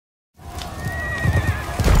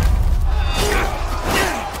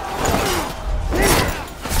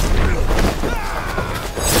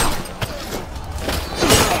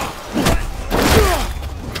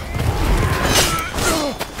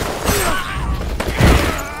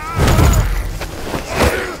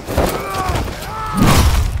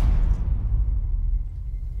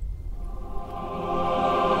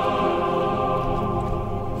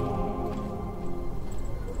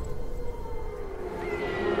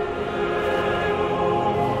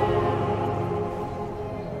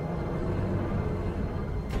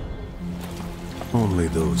Only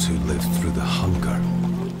those who lived through the hunger,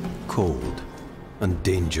 cold, and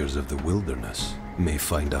dangers of the wilderness may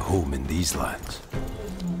find a home in these lands.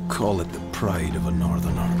 Call it the pride of a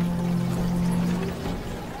northerner.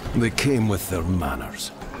 They came with their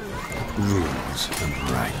manners, rules,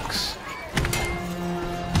 and ranks.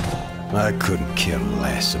 I couldn't care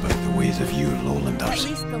less about the ways of you lowlanders. At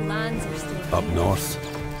least the lands are still... Up north,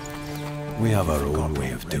 we have our own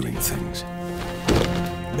way of doing things.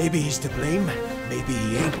 Maybe he's to blame, maybe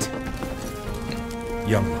he ain't.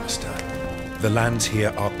 Young master, the lands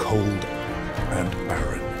here are cold and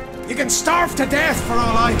barren. You can starve to death for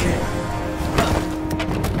all I care.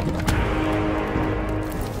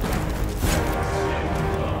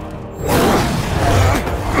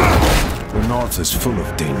 The north is full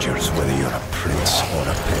of dangers, whether you're a prince or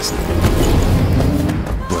a peasant.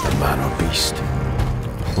 Whether man or beast,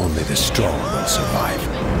 only the strong will survive.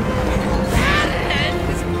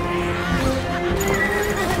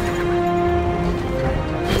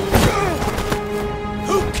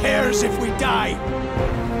 Who cares if we die?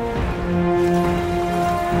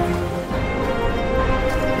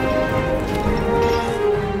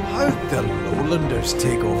 How'd the lowlanders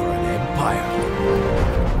take over an empire?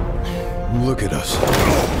 Look at us.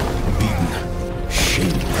 Beaten,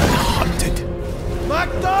 shamed, and hunted.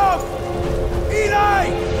 Macduff! Eli!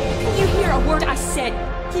 Can you hear a word I said?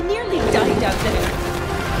 You nearly died out there.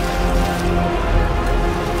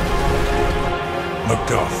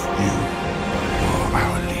 Macduff, you are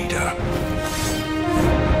our